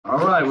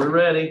All right, we're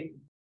ready.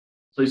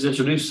 Please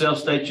introduce yourself,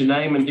 state your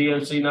name and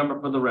DOC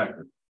number for the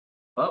record.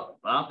 Oh,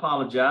 I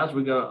apologize.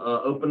 We're going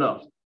to open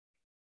up.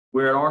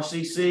 We're at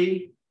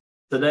RCC.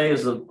 Today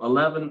is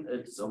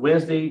it's a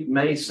Wednesday,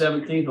 May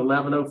 17th,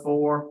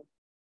 11:04.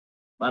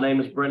 My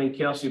name is Brennan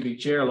Kelsey, be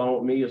chair. Along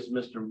with me is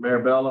Mr.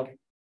 Marabella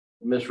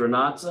and Ms.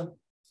 Renatza.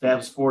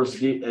 Staff support is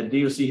at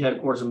DOC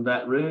headquarters in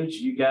Baton Rouge.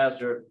 You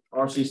guys are at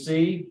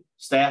RCC.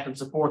 Staff and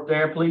support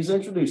there. Please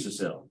introduce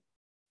yourself.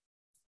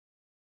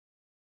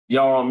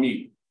 Y'all on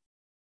mute.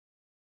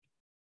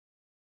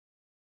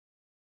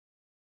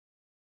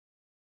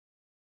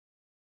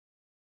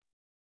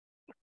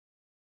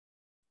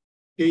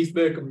 Keith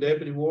Beckham,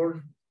 Deputy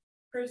Warden.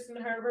 Kristen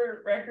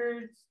Herbert,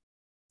 records.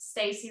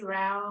 Stacy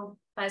Rowell,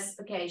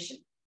 classification.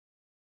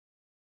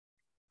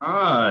 All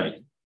right.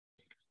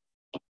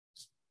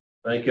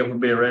 Thank you for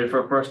being ready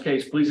for our first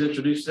case. Please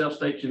introduce yourself,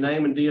 state your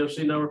name and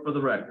DOC number for the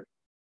record.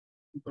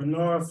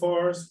 Bernard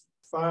Forrest,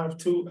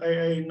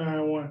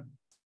 528891.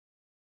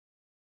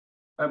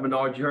 All right,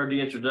 Bernard, you heard the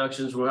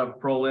introductions. We'll have a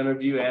parole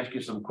interview, ask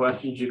you some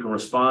questions. You can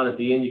respond at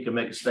the end. You can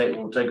make a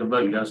statement. We'll take a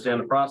vote. You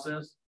understand the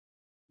process?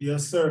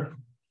 Yes, sir.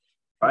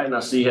 All right, and I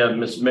see you have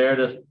Miss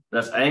Meredith.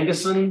 That's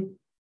Angelson.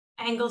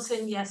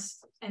 Angelson,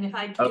 yes. And if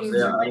I do,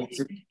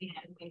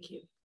 thank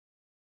you.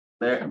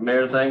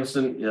 Meredith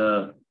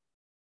Angelson,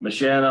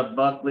 Mashana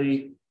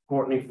Buckley,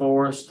 Courtney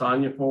Forrest,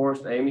 Tanya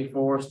Forrest, Amy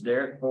Forrest,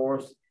 Derek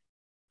Forrest,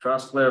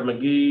 Trustclair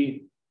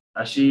McGee,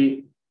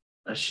 Ashid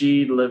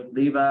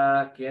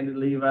Levi, Candy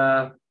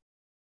Levi,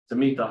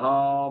 Tamita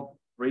Hall,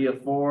 Rhea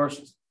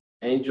Forrest,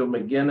 Angel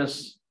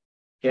McGinnis,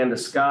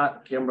 Candace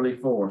Scott, Kimberly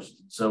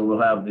Forrest. So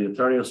we'll have the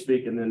attorney will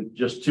speak and then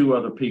just two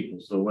other people.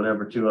 So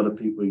whatever two other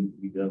people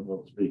you guys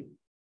want to speak.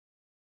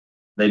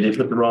 They did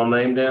put the wrong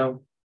name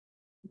down?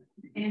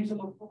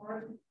 Angela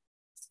Forrest.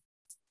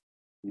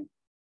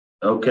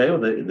 Okay, well,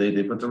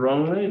 they put the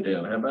wrong name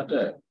down. How about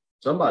that?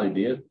 Somebody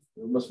did.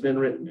 It must have been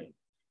written in.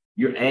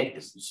 Your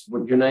aunt,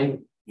 what's your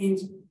name?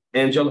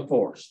 Angela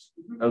Forrest.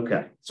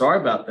 Okay, sorry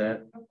about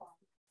that.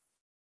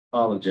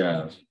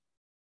 Apologize.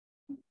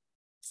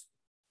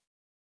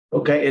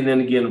 Okay, and then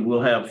again,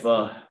 we'll have,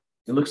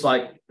 it looks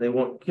like they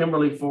want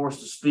Kimberly Forrest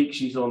to speak.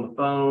 She's on the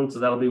phone, so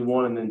that'll be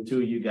one, and then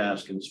two of you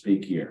guys can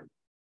speak here,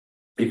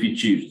 if you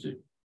choose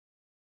to.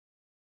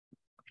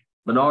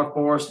 Bernard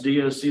Forrest,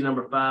 DOC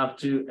number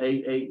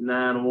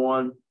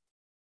 528891.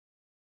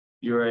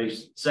 You're a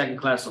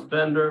second-class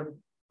offender.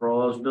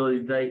 Parole eligibility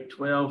date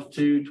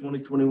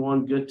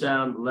 12/2/2021. Good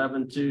time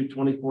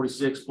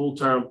 11/2/2046. Full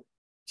term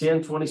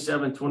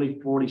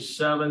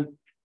 10/27/2047.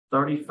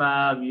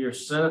 35-year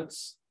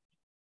sentence.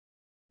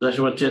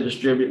 Possession with intent to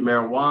distribute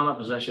marijuana.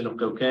 Possession of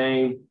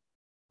cocaine.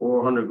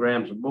 400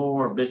 grams or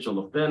more. Habitual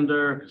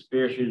offender.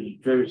 Conspiracy to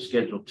distribute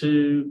Schedule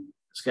 2.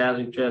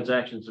 Disguising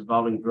transactions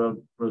involving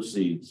drug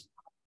proceeds.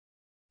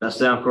 That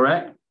sound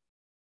correct?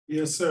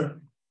 Yes, sir.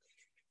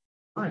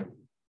 All right.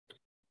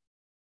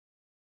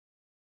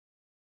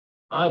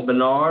 Hi,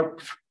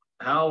 Bernard.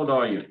 How old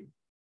are you?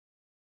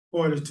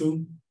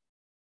 42.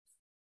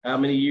 How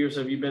many years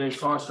have you been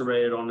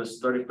incarcerated on this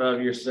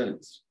 35-year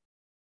sentence?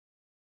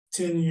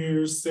 10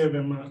 years,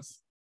 7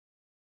 months.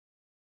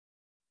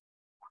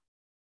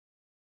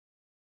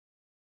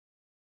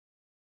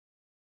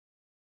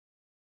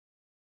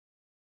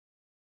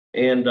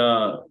 And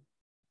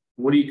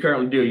what do you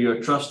currently do? You're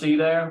a trustee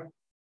there?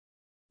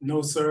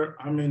 No, sir.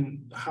 I'm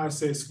in high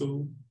set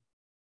school.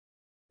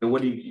 And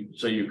what do you,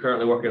 so you're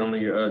currently working on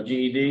your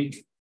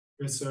GED?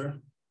 Yes, sir.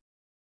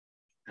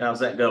 How's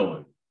that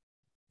going?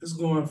 It's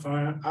going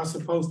fine. I was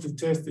supposed to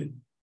test it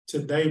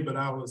today, but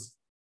I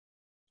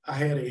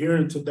had a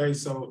hearing today,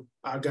 so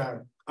I'm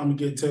gonna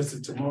get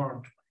tested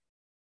tomorrow.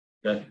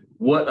 Okay.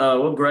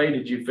 What grade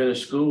did you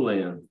finish school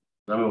in?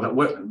 I mean,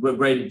 what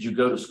grade did you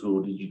go to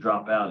school? Did you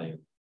drop out in?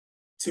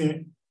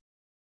 10.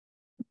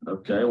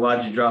 Okay,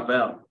 why'd you drop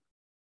out?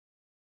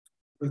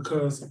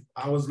 Because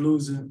I was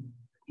losing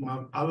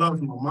I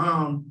lost my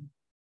mom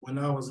when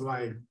I was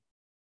like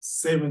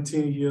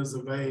 17 years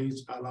of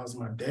age. I lost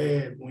my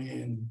dad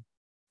when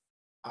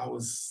I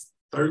was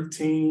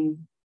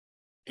 13.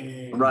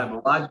 And right,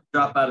 but why'd you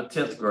drop out of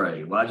 10th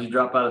grade? Why'd you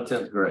drop out of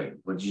 10th grade?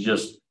 Were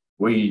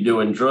you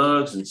doing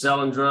drugs and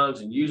selling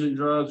drugs and using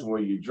drugs? Were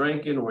you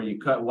drinking? Were you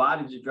cut? Why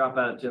did you drop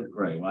out of 10th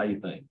grade? Why do you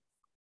think?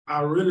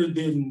 I really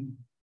didn't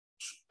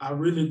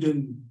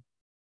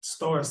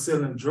start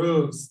selling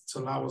drugs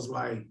till I was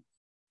like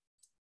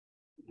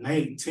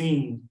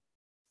 19.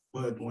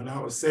 But when I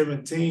was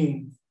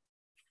 17,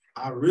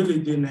 I really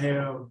didn't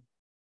have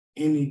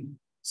any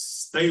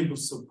stable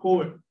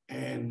support.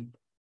 And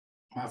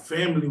my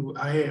family,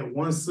 I had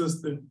one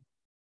sister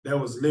that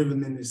was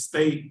living in the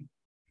state,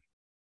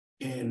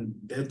 and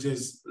that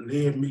just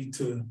led me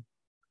to,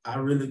 I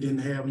really didn't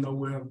have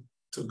nowhere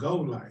to go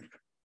like.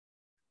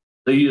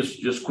 So you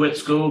just quit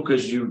school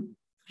because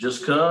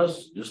just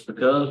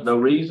because, no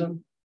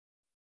reason?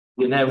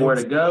 Didn't have where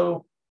to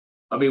go?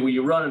 I mean, were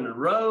you running the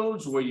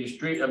roads? Were you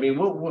street? I mean,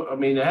 I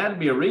mean, there had to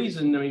be a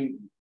reason. I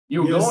mean,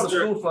 you were going to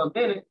school for a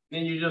minute,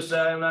 then you just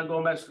said, I'm not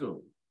going back to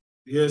school.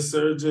 Yes,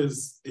 sir.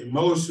 Just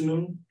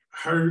emotional.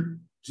 hurt,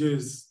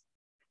 just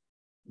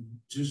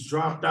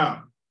dropped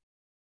out.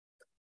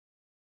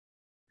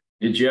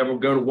 Did you ever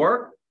go to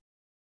work?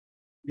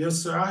 Yes,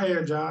 sir, I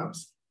had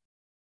jobs.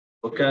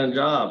 What kind of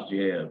jobs do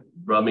you have?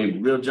 I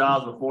mean, real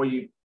jobs before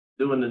you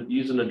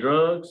using the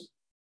drugs?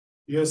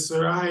 Yes,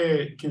 sir, I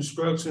had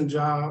construction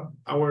job.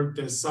 I worked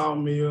at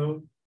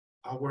sawmill.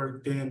 I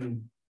worked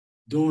in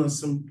doing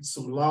some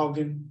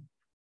logging.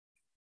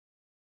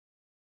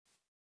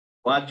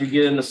 Why'd you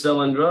get into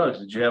selling drugs?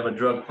 Did you have a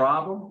drug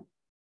problem?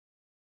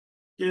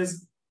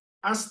 Yes,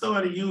 I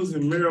started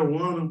using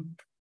marijuana.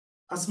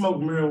 I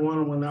smoked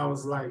marijuana when I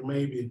was like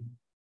maybe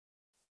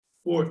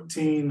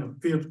 14 or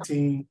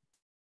 15.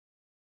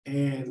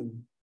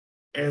 And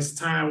as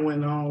time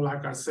went on,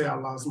 like I said, I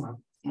lost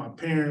my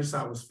parents.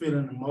 I was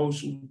feeling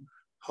emotional,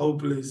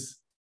 hopeless.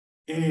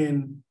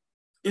 And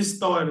it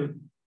started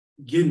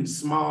getting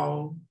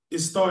small. It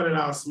started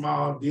out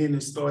small, then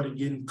it started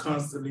getting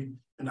constantly,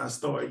 and I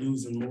started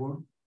using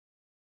more.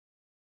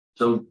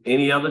 So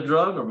any other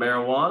drug or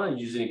marijuana?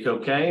 Use any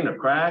cocaine or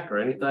crack or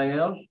anything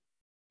else?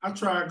 I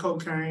tried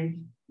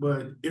cocaine,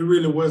 but it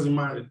really wasn't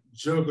my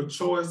drug of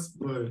choice,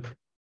 but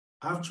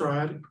I've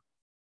tried it.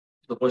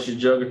 So what's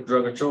your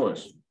drug of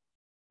choice? It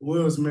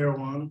was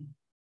marijuana.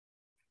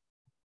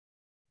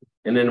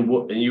 And then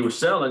you were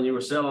selling were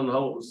you selling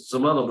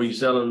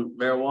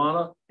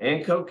marijuana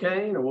and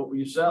cocaine, or what were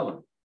you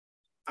selling?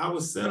 I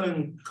was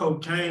selling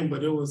cocaine,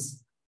 but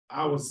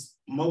I was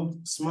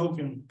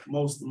smoking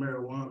most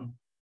marijuana.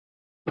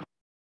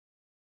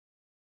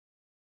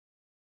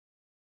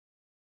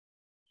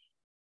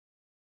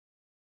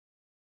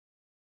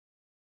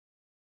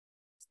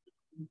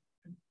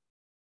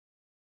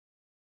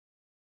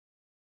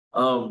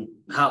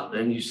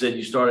 And you said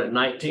you started at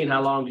 19.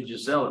 How long did you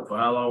sell it for?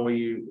 How long were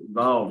you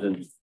involved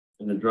in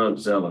the drug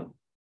selling?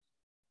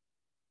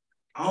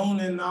 On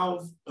and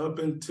off up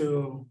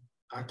until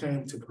I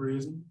came to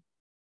prison.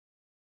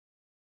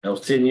 That was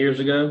 10 years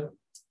ago?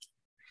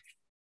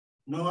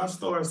 No, I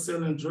started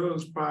selling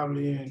drugs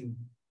probably in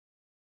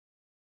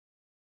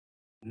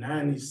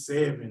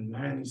 97,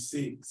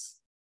 96.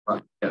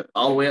 Right.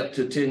 All the way up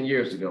to 10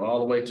 years ago, all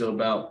the way to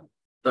about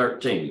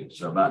 13.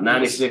 So about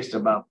 96 to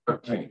about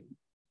 13.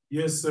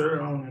 Yes,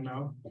 sir, on and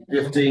off.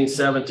 15,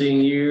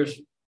 17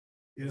 years.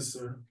 Yes,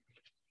 sir.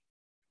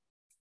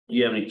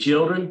 You have any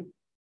children?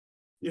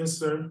 Yes,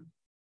 sir.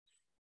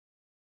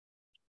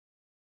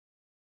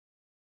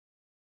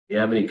 You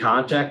have any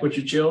contact with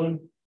your children?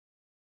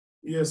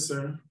 Yes,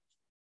 sir.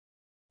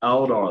 How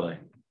old are they?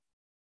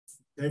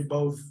 They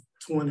both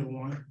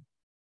 21.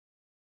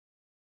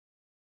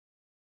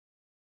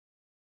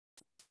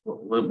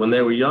 When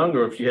they were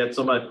younger, if you had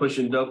somebody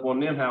pushing dope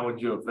on them, how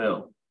would you have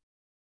felt?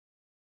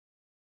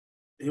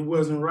 It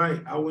wasn't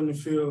right. I wouldn't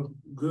feel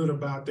good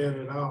about that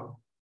at all.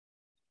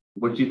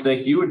 What do you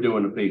think you were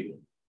doing to people?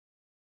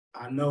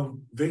 I know,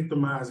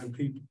 victimizing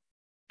people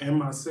and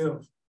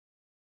myself.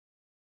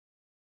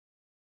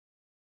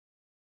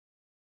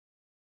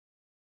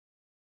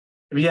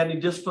 Have you had any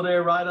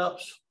disciplinary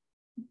write-ups?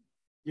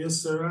 Yes,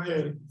 sir, I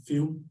had a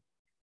few.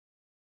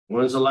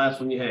 When's the last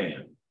one you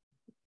had?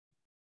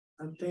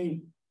 I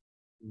think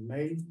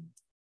May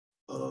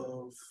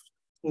of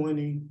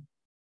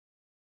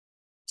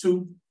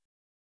 22.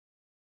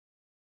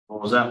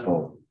 What was that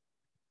for?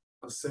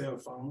 A cell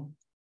phone.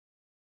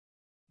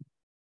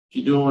 What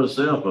you doing with a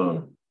cell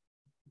phone?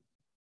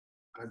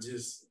 I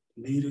just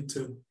needed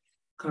to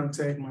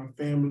contact my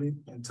family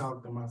and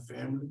talk to my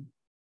family.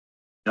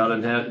 Y'all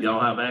don't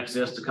have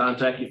access to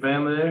contact your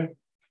family there?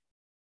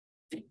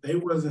 They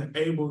wasn't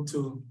able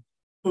to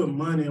put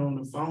money on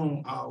the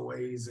phone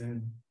always,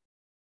 and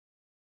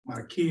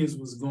my kids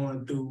was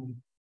going through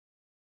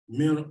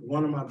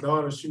one of my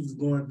daughters, she was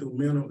going through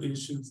mental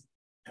issues,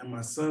 and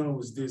my son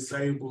was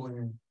disabled,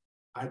 and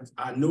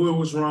I knew it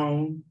was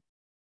wrong,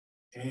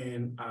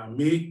 and I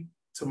admit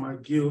to my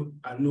guilt.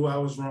 I knew I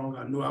was wrong.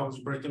 I knew I was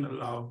breaking the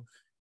law,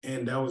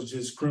 and that was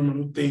just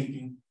criminal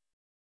thinking,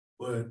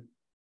 but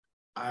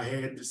I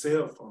had the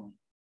cell phone.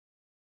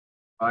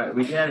 All right,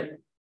 we got it.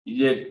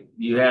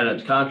 You had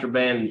a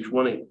contraband in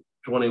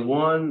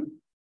 2021,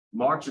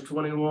 March of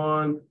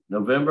 21,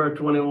 November of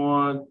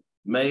 21,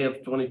 May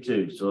of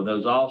 22. So are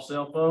those all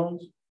cell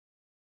phones?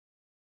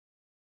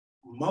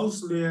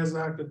 Mostly as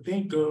I could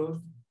think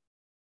of.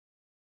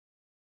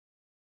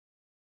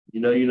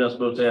 You know you're not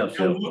supposed to have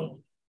cell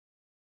phones.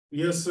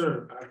 Yes,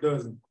 sir, I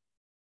doesn't.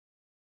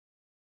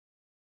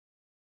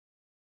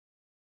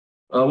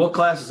 What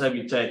classes have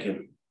you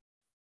taken?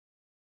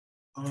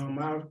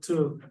 I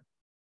took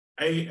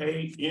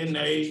AA,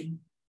 NA,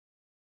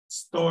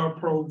 STAR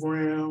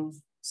program,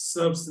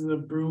 substance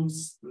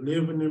abuse,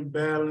 living in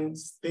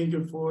balance,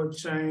 thinking for a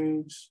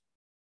change,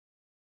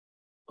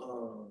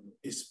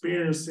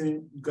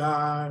 experiencing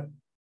God,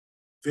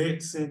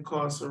 vets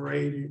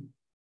incarcerated,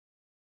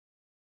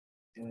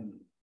 and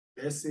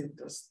that's it.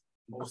 That's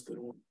most of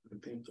the ones I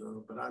think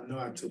of, but I know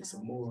I took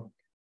some more.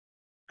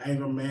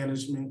 Anger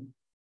management.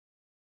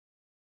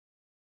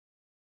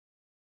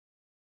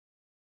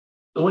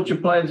 So what's your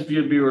plans if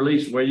you'd be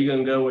released? Where are you going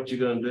to go? What you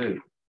going to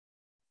do?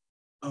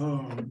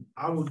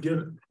 I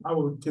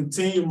would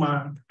continue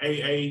my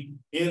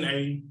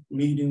NA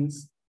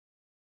meetings,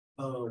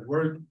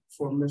 work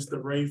for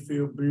Mr.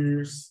 Rayfield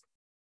Beers,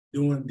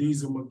 doing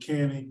diesel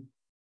mechanic,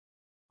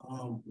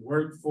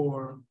 work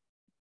for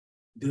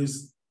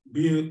this,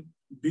 be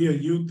a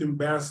youth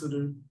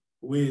ambassador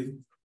with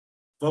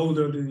Vote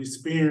of the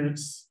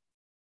Experience,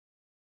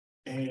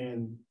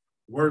 and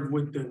work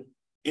with the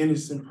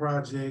Innocent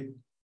Project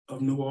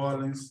of New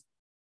Orleans,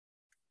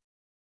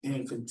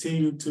 and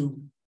continue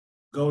to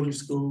go to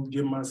school,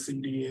 get my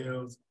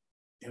CDLs.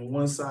 And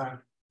once I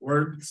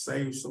work,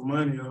 save some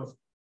money up,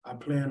 I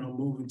plan on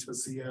moving to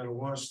Seattle,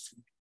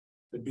 Washington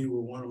to be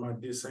with one of my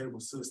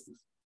disabled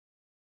sisters.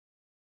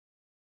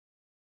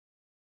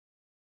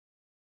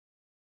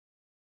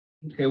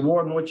 Okay,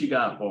 Warden, what you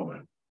got for me?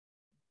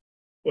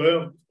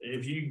 Well,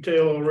 if you can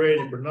tell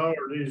already, Bernard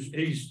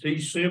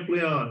he's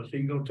simply honest.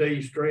 He's gonna tell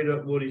you straight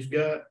up what he's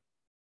got.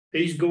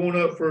 He's going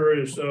up for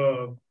his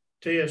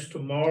test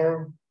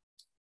tomorrow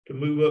to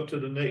move up to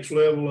the next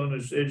level on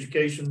his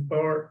education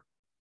part.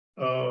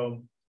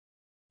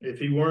 If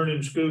he weren't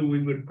in school,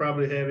 we would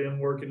probably have him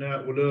working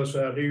out with us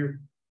out here.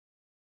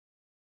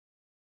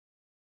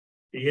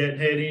 He hadn't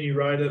had any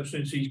write-up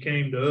since he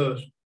came to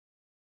us.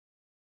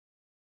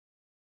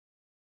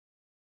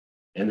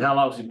 And how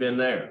long has he been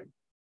there?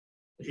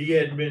 He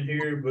hadn't been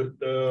here, but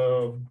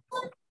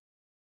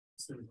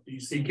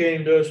he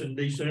came to us in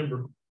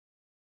December.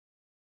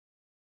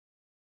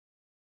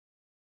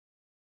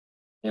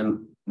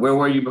 And where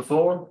were you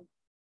before?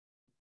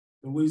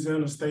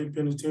 Louisiana State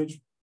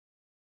Penitentiary.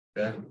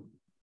 Okay.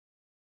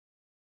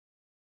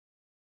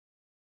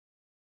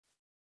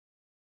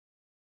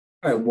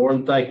 All right,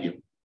 Warren, thank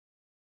you.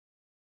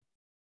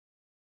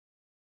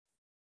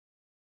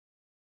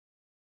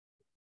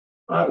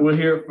 All right, we'll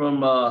hear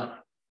from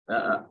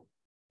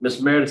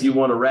Ms. Meredith. You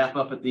want to wrap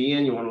up at the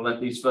end? You want to let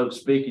these folks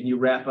speak and you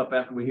wrap up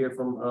after we hear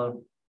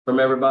from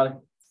everybody?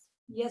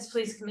 Yes,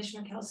 please,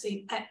 Commissioner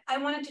Kelsey. I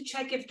wanted to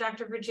check if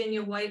Dr.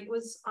 Virginia White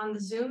was on the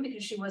Zoom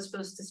because she was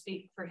supposed to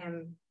speak for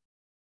him.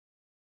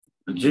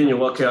 Virginia,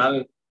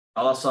 okay,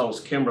 all I saw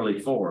was Kimberly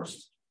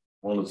Forrest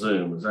on the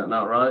Zoom. Is that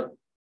not right?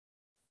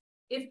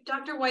 If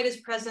Dr. White is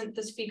present,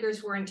 the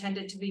speakers were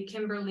intended to be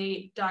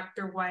Kimberly,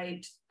 Dr.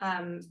 White,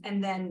 and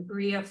then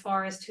Bria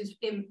Forrest, who's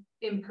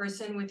in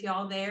person with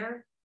y'all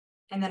there.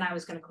 And then I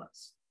was going to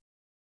close.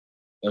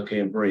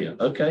 Okay, and Bria.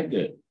 Okay,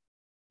 good.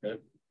 Good.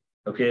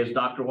 Okay, is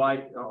Dr.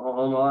 White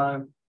on the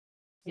line?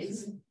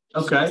 Yes.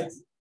 Okay,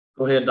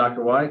 go ahead,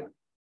 Dr. White.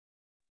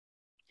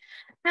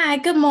 Hi,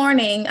 good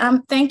morning.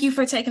 Thank you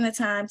for taking the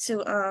time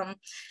to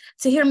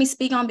hear me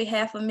speak on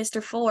behalf of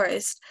Mr.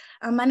 Forrest.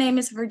 My name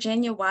is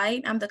Virginia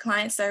White. I'm the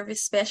Client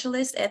Service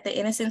Specialist at the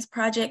Innocence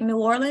Project New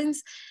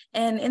Orleans.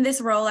 And in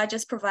this role, I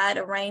just provide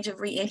a range of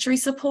reentry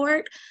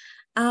support.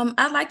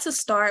 I'd like to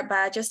start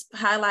by just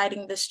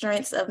highlighting the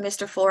strengths of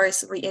Mr.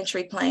 Forrest's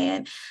reentry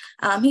plan.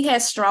 He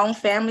has strong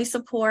family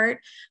support.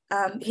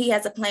 He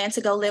has a plan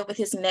to go live with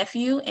his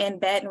nephew in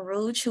Baton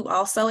Rouge, who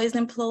also is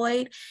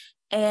employed.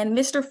 And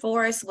Mr.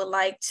 Forrest would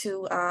like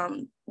to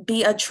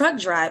be a truck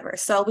driver.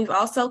 So we've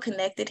also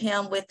connected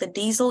him with the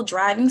diesel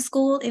driving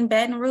school in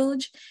Baton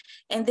Rouge.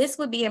 And this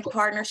would be in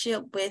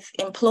partnership with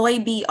Employee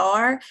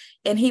BR,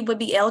 and he would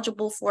be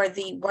eligible for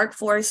the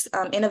Workforce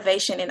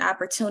Innovation and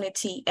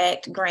Opportunity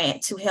Act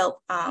grant to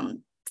help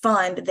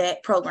fund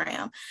that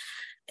program.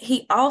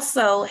 He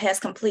also has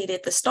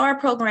completed the STAR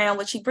program,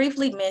 which he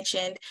briefly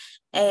mentioned,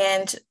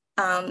 and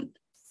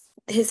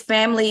his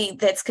family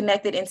that's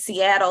connected in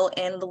Seattle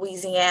and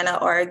Louisiana,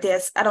 or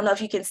this, I don't know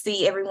if you can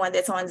see everyone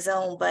that's on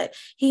Zoom, but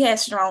he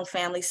has strong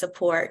family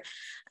support.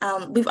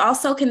 We've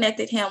also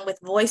connected him with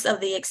Voice of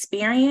the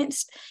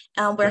Experienced,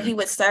 where he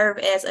would serve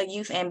as a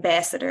youth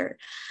ambassador.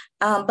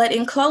 But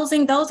in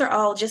closing, those are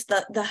all just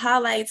the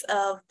highlights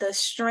of the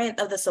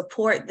strength of the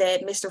support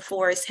that Mr.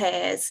 Forrest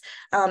has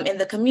in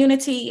the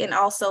community, and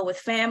also with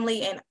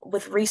family and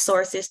with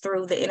resources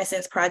through the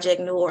Innocence Project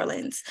New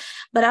Orleans.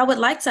 But I would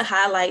like to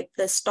highlight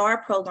the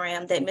STAR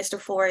program that Mr.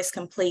 Forrest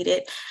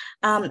completed.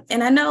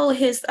 And I know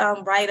his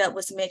write-up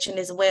was mentioned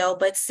as well,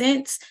 but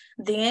since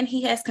then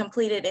he has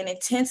completed an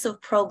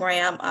intensive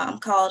program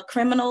called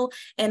Criminal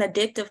and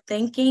Addictive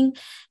Thinking.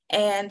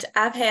 And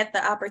I've had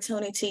the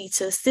opportunity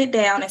to sit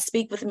down and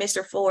speak with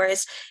Mr.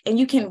 Forrest, and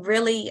you can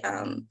really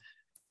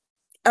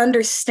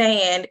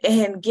understand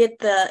and get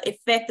the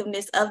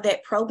effectiveness of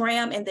that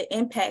program and the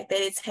impact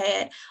that it's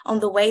had on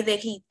the way that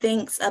he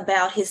thinks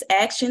about his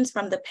actions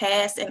from the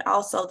past and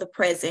also the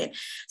present.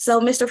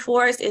 So Mr.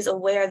 Forrest is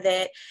aware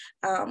that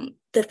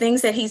the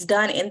things that he's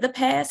done in the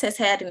past has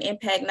had an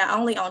impact not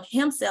only on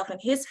himself and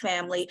his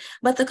family,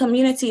 but the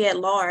community at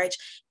large.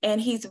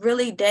 And he's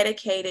really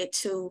dedicated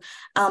to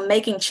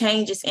making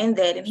changes in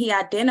that. And he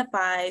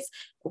identifies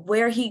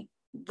where he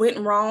went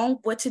wrong,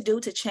 what to do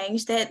to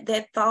change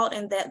that thought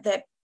and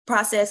that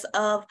process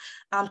of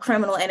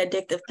criminal and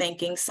addictive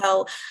thinking.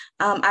 So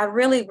I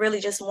really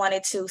just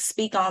wanted to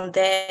speak on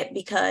that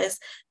because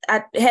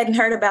I hadn't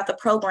heard about the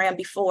program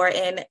before,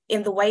 and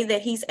in the way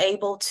that he's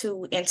able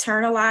to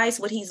internalize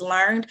what he's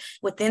learned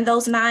within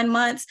those 9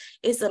 months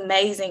is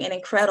amazing and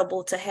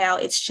incredible to how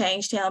it's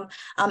changed him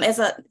as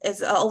an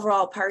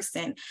overall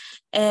person.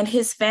 And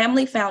his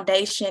family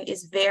foundation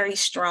is very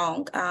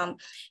strong.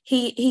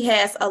 He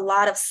has a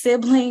lot of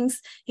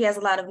siblings. He has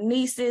a lot of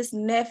nieces,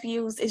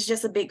 nephews. It's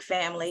just a big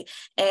family.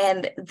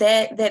 And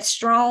that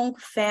strong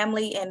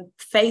family and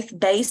faith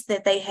base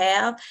that they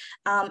have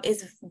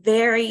is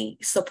very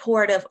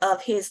supportive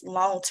of his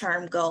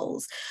long-term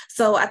goals.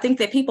 So I think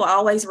that people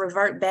always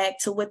revert back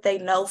to what they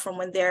know from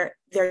when they're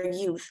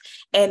youth.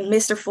 And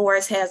Mr.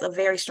 Forrest has a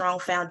very strong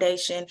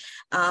foundation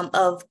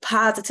of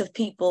positive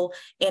people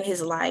in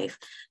his life.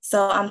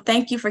 So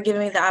thank you for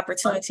giving me the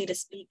opportunity to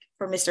speak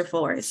for Mr.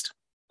 Forrest.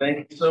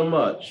 Thank you so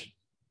much.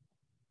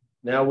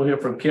 Now we'll hear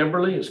from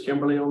Kimberly. Is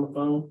Kimberly on the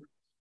phone?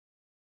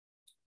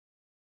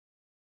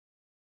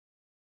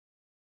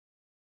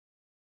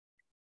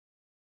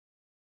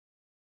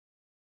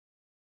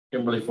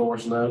 Kimberly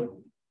Forrest,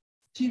 no?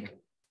 You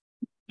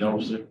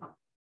don't see?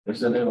 They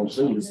said they don't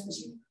see you.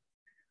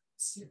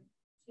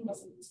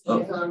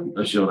 Oh,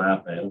 that's your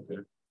iPad,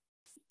 okay.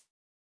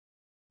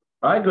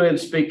 All right, go ahead and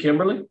speak,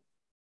 Kimberly.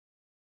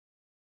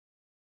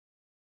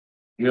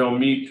 You're on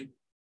mute.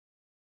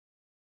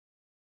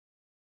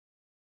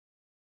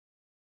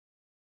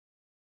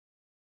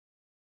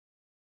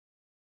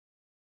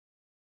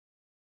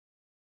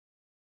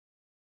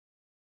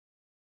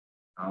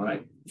 All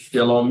right,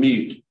 still on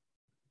mute.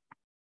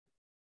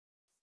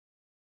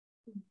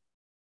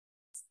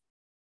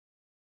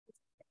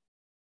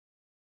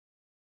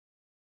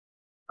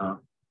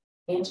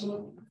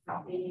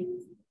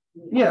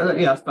 Yeah,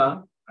 that's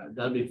fine.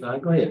 That'd be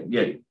fine. Go ahead.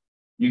 Yeah,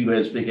 you can go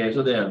ahead and speak.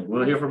 Answer then.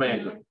 We'll hear from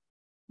Angela.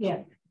 Yeah.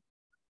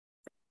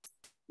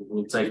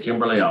 We'll take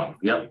Kimberly off.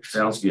 Yep,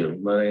 sounds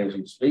good. Let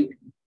Angela speak.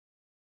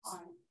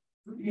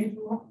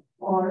 Angela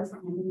Forrest,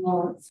 I'm the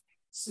Lord's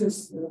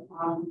sister.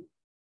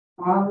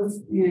 I was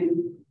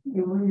in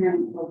the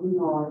region of the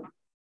North.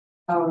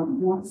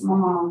 Once my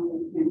mom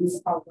was in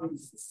this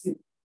Mississippi,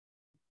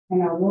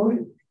 and I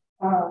wrote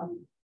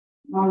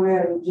my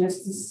letter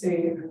just to say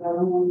it because I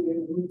don't want to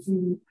get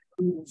routine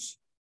English.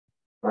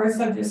 First,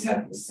 I just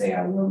have to say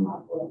I love my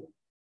brother,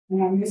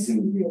 and I miss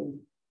him really.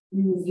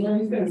 He was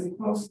very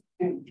physical,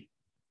 and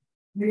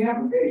we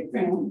have a big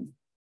family.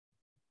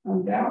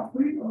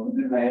 Undoubtedly, over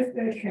the last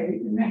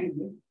decade and a half,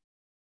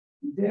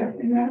 death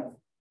and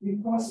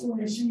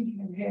incarceration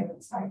have had a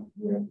tight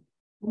grip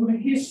on the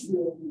history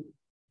of me.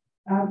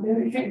 I've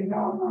dedicated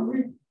all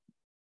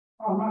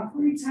my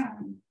free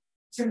time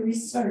to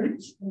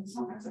research and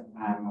trying to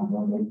find my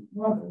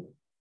brother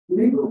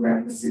legal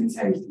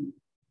representation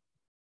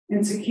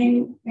and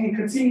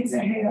continue to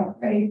have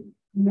faith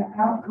in the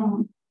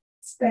outcome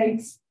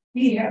states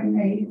he has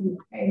made in the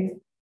past,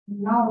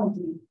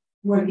 acknowledging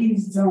what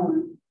he's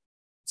done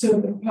to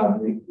the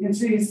public and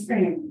to his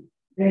family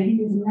that he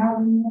is now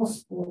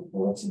remorseful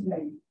for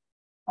today.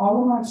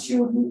 All of my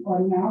children are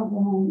now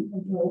grown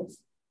adults,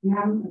 and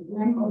I'm a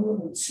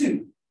grandmother of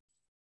 2.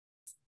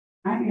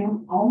 I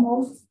am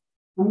almost,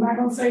 I'm not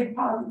going to say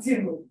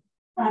positively,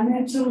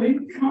 financially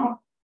competent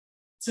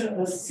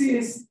to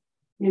assist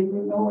in the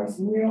Lord's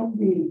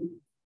well-being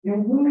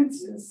and willing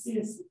to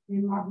assist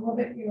in my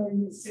brother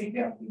areas to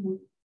help him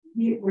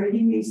get where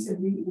he needs to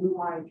be in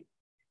life.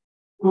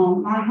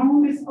 My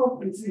home is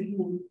open to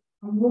him.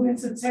 I'm willing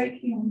to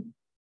take him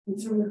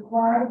into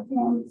required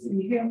appointments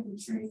and help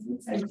with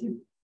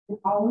transportation and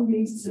all he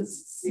needs to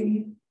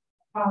succeed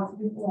a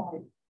positive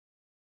life.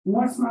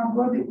 Once my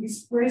brother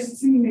expressed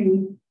to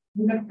me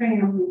and the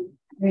family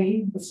that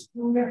he was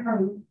truly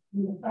hurt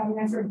in the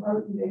financial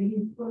burden that he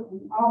put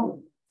on all of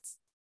us,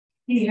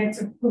 he had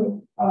to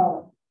put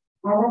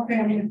our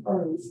family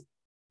first.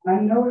 I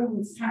know it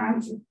was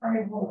time to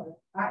pray hard.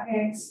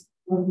 I asked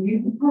of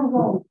you, the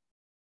Parole,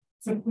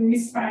 to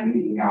please find it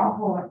in your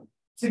heart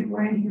to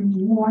grant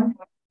him one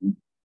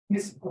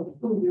his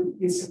approval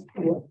and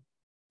support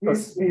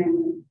his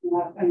family.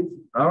 And I thank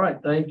you. All right,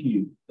 thank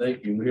you.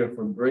 Thank you. We'll hear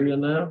from Bria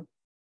now.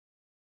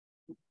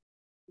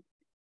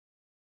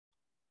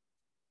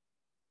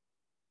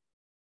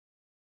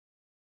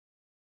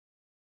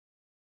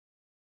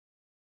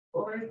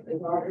 Forrest, the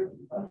daughter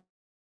of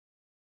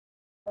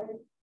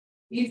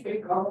he's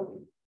been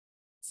gone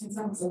since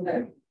I was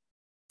 11.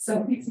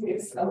 So he's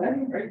missed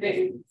 11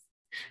 birthdays.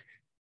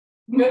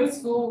 Middle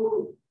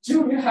school,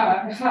 junior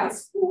high, high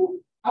school.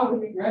 I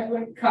would be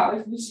graduating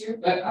college this year,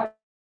 but I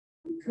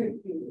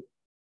couldn't do it.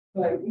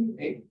 But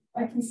anyway,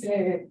 like you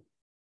said,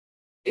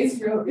 it's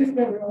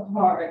been real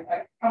hard.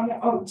 Like, I'm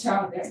the only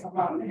child that my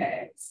mom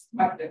has.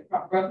 My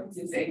brother was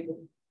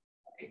disabled.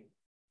 Like,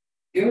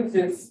 it was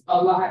just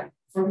a lot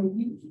for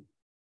me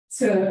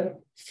to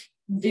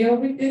deal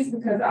with this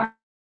because I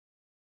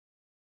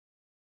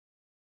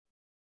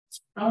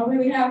don't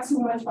really have too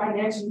much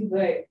financially,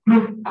 but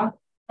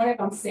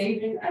I'm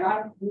saving and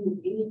I don't do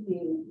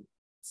anything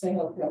to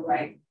help them.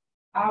 Like,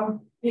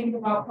 I'm thinking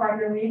about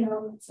partnering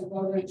him to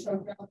go to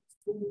truck driver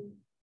school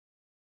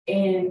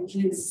and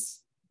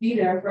just be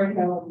there for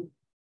him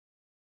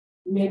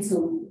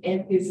mentally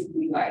and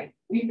physically. Like,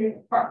 we've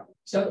been apart from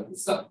each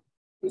other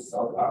for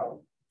so long.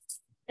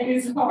 And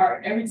it's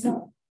hard every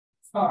time.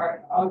 It's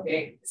hard all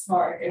day. It's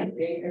hard every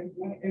day, every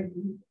night, every.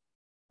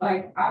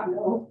 Like, I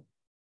know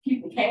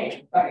people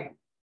can't. Like,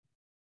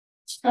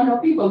 I know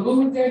people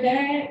lose their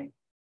dad.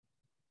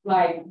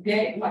 Like,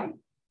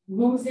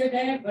 lose their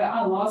dad, but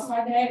I lost my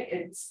dad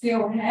and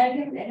still had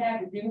him and had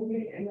to deal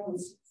with it. And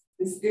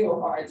it's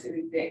still hard to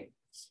this day.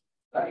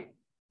 Like,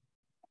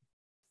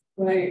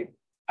 but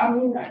I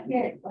mean, I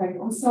can't, like,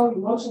 I'm so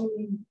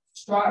emotionally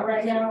distraught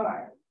right now.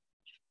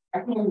 I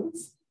can't,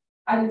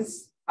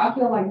 I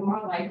feel like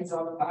my life is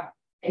on the line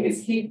and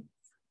it's heat.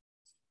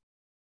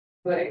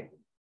 But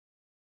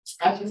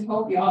I just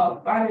hope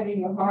y'all find it in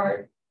your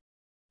heart.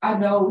 I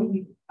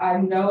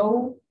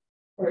know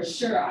for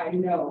sure, I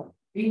know.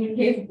 Being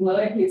his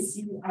blood, his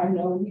seed, I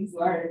know he's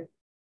learned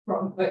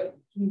from what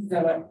he's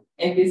done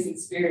in this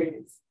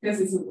experience. This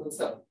is what's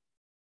up.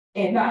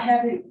 And not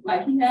having,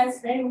 like, he has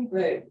family,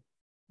 but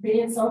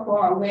being so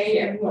far away,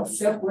 everyone's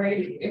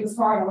separated. It was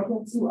hard on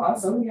him too.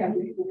 Also, he had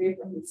to get away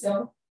from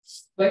himself.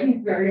 But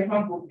he's very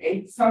humble,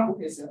 and he's humble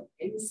himself.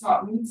 And he's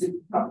taught me to be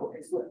humble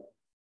as well.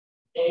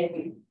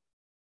 And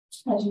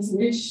I just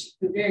wish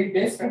the very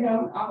best for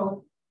him.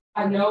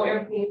 I know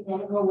everything's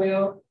gonna go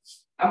well.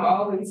 I'm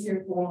always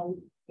here for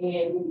him.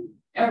 And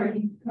whenever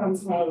he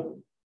comes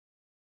home,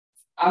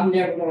 I'm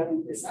never gonna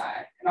leave his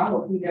side. And I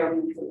hope he never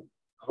leaves it.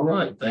 All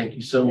right, thank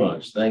you so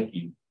much. Thank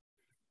you.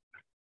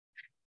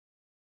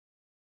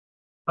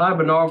 Hi,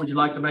 Bernard, would you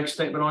like to make a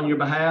statement on your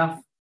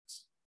behalf?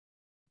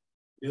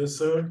 Yes,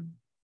 sir.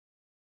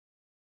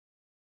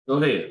 Go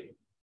ahead.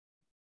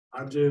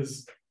 I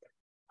just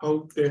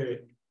hope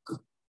that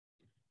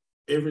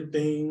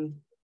everything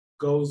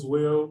goes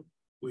well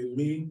with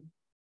me,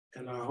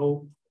 and I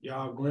hope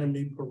y'all grant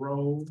me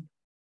parole,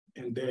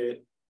 and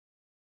that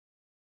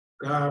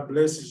God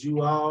blesses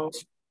you all.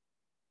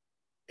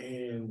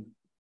 And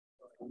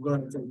I'm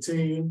going to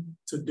continue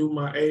to do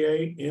my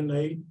AA,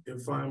 NA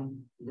if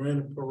I'm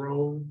granted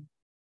parole.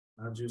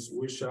 I just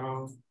wish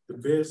y'all the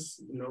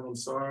best. You know, I'm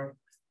sorry,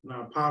 and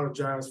I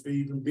apologize for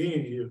even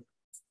being here.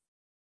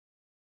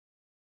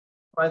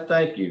 All right,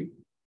 thank you.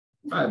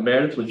 All right,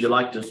 Meredith, would you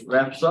like to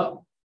wrap us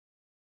up?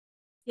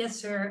 Yes,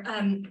 sir.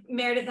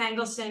 Meredith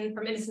Angelson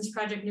from Innocence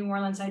Project New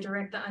Orleans. I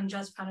direct the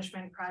Unjust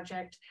Punishment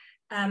Project.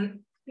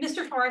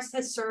 Mr. Forrest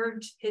has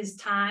served his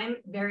time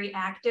very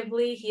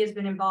actively. He has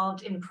been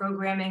involved in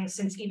programming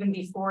since even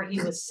before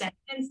he was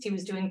sentenced. He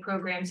was doing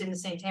programs in the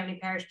St. Tammany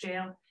Parish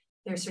Jail.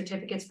 There are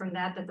certificates from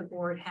that the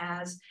board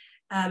has.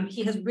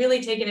 He has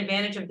really taken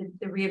advantage of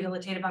the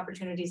rehabilitative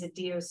opportunities at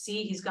DOC.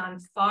 He's gone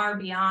far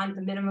beyond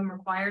the minimum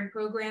required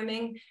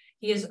programming.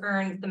 He has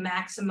earned the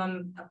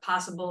maximum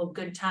possible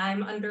good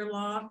time under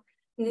law.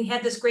 And he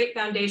had this great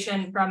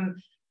foundation from,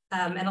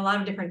 and a lot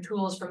of different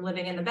tools, from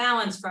living in the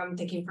balance, from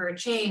thinking for a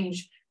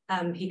change.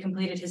 He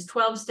completed his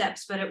 12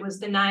 steps, but it was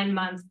the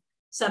 9-month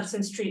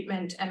substance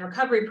treatment and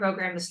recovery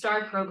program, the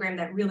STAR program,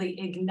 that really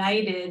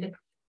ignited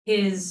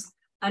his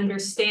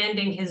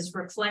understanding, his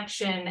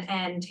reflection,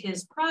 and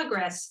his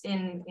progress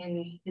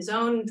in his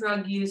own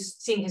drug use,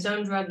 seeing his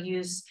own drug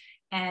use,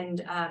 and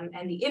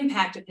the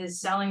impact of his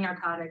selling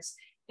narcotics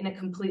in a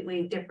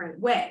completely different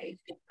way.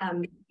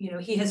 You know,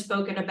 he has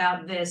spoken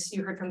about this.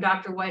 You heard from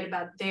Dr. White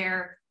about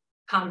their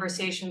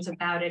conversations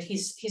about it.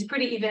 He's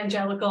pretty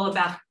evangelical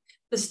about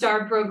the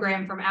STAR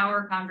program from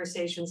our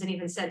conversations, and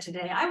even said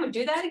today, I would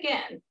do that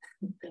again.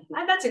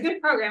 That's a good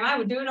program. I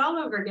would do it all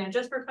over again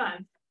just for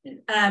fun.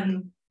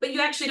 But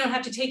you actually don't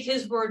have to take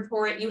his word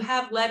for it. You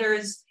have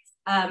letters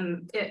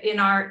in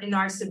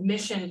our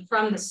submission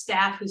from the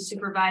staff who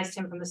supervised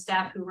him, from the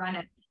staff who run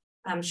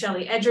it.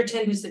 Shelley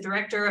Edgerton, who's the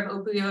director of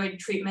opioid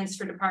treatments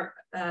for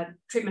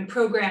treatment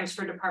programs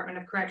for Department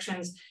of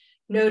Corrections,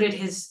 noted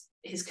his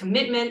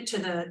commitment to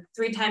the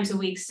 3 times a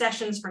week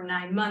sessions for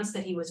 9 months,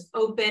 that he was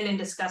open in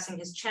discussing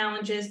his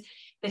challenges,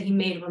 that he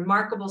made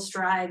remarkable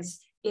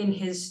strides in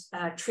his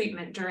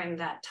treatment during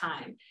that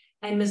time.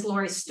 And Ms.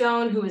 Lori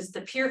Stone, who is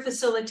the peer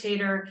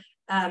facilitator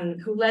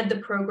who led the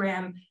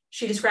program,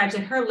 she describes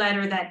in her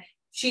letter that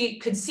she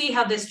could see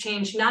how this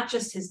changed not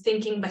just his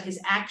thinking, but his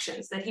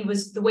actions, that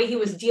the way he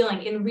was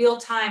dealing in real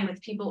time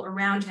with people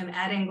around him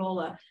at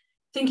Angola,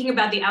 thinking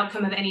about the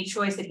outcome of any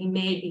choice that he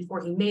made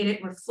before he made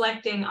it,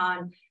 reflecting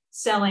on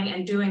selling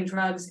and doing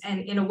drugs, and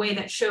in a way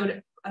that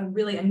showed a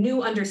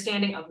new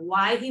understanding of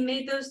why he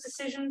made those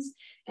decisions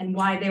and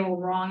why they were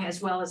wrong,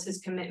 as well as his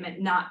commitment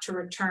not to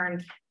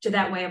return to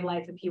that way of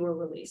life if he were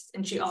released.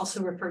 And she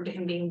also referred to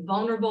him being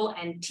vulnerable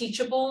and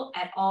teachable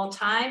at all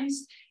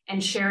times,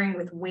 and sharing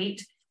with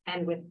weight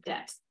and with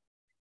depth.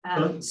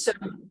 So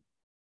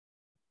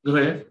go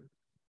ahead.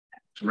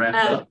 Wrap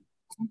up.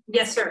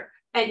 Yes, sir.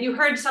 And you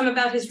heard some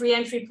about his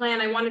reentry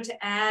plan. I wanted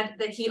to add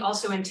that he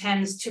also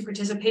intends to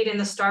participate in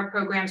the STAR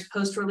program's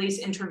post-release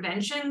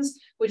interventions,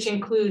 which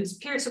includes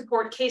peer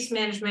support, case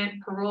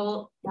management,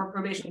 parole or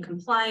probation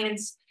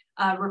compliance,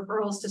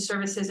 referrals to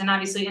services. And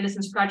obviously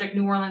Innocence Project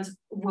New Orleans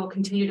will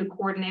continue to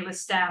coordinate with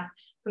staff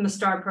from the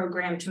STAR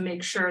program to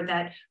make sure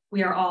that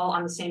we are all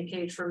on the same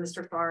page for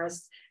Mr.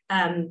 Forrest.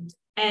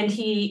 And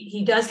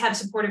he does have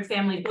supportive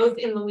family both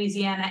in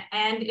Louisiana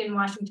and in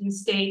Washington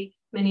State,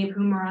 many of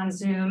whom are on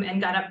Zoom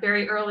and got up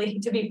very early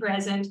to be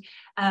present.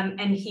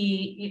 And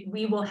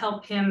we will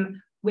help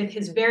him with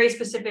his very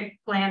specific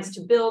plans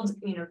to build,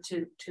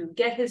 to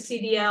get his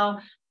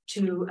CDL,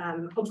 to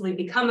hopefully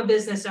become a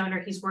business owner.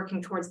 He's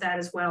working towards that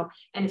as well.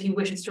 And if he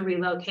wishes to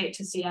relocate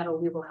to Seattle,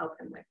 we will help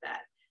him with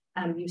that.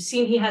 You've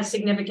seen he has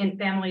significant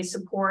family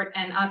support,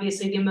 and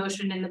obviously the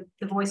emotion and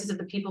the voices of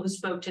the people who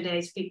spoke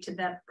today speak to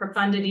the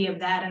profundity of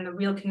that and the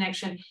real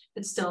connection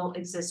that still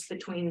exists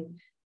between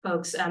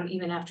folks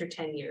even after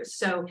 10 years.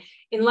 So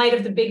in light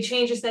of the big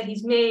changes that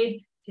he's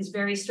made, his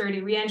very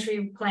sturdy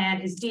reentry plan,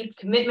 his deep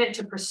commitment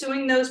to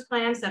pursuing those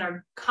plans that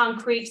are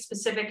concrete,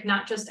 specific,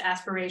 not just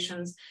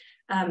aspirations,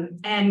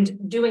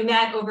 and doing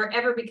that over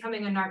ever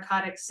becoming a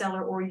narcotics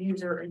seller or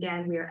user,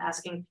 again, we are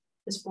asking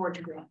this board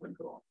to grant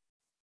approval.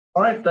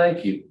 All right,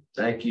 thank you.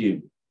 Thank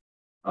you.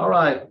 All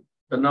right,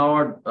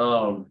 Bernard,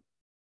 looks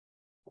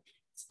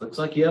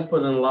like you have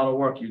put in a lot of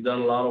work. You've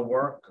done a lot of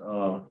work.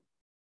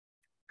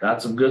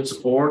 Got some good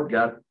support,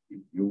 got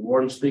your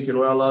warden speaking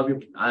well of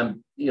you. I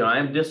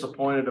am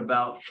disappointed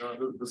about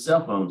the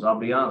cell phones. I'll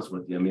be honest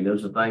with you. I mean,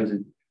 those are things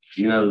that,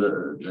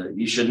 that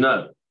you should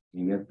know. I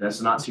mean,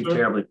 that's not too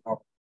terribly far.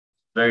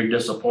 Very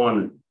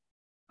disappointed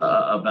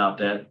about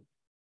that.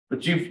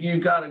 But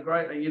you've got a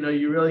great,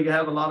 you really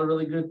have a lot of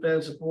really good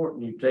fan support,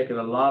 and you've taken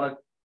a lot of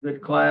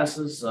good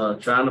classes,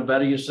 trying to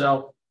better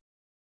yourself.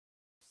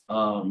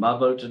 My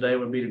vote today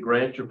would be to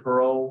grant your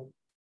parole.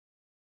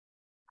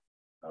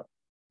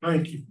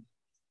 Thank you.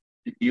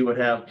 You would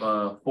have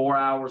 4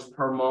 hours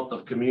per month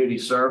of community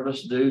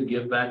service due,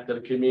 give back to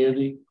the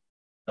community.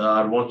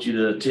 I'd want you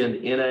to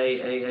attend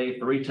NAAA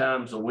 3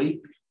 times a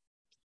week.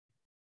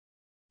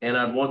 And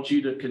I'd want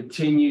you to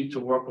continue to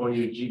work on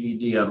your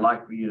GED. I'd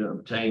like for you to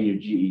obtain your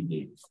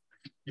GED.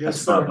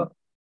 Yes, sir.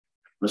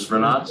 Ms.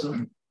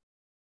 Renatza?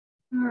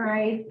 All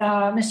right,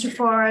 Mr.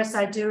 Forrest,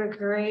 I do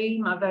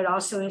agree. My vote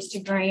also is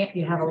to grant.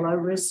 You have a low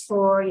risk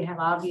score. You have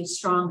obvious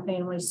strong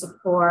family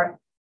support,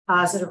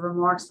 positive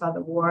remarks by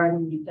the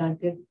warden. You've done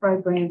good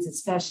programs,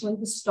 especially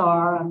the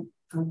STAR.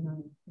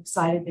 I'm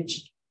excited that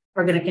you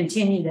are going to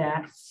continue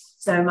that.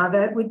 So my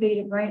vote would be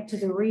to grant to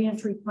the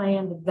reentry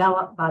plan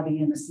developed by the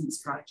Innocence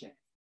Project.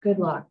 Good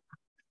luck.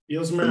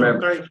 Yes, ma'am.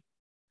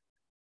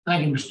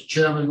 Thank you, Mr.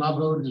 Chairman. My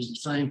vote is the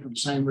same for the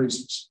same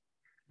reasons.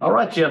 All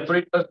right, you have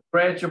 3 votes to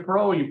grant your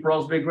parole. Your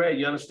parole's been granted.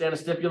 You understand the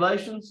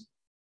stipulations?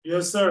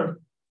 Yes, sir.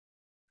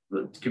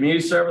 The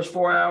community service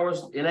 4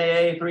 hours,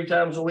 NAA 3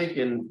 times a week,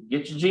 and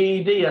get your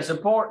GED. That's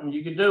important.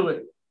 You can do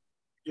it.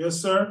 Yes,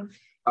 sir.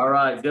 All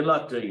right. Good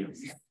luck to you.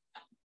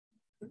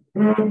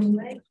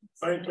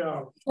 Thank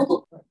y'all.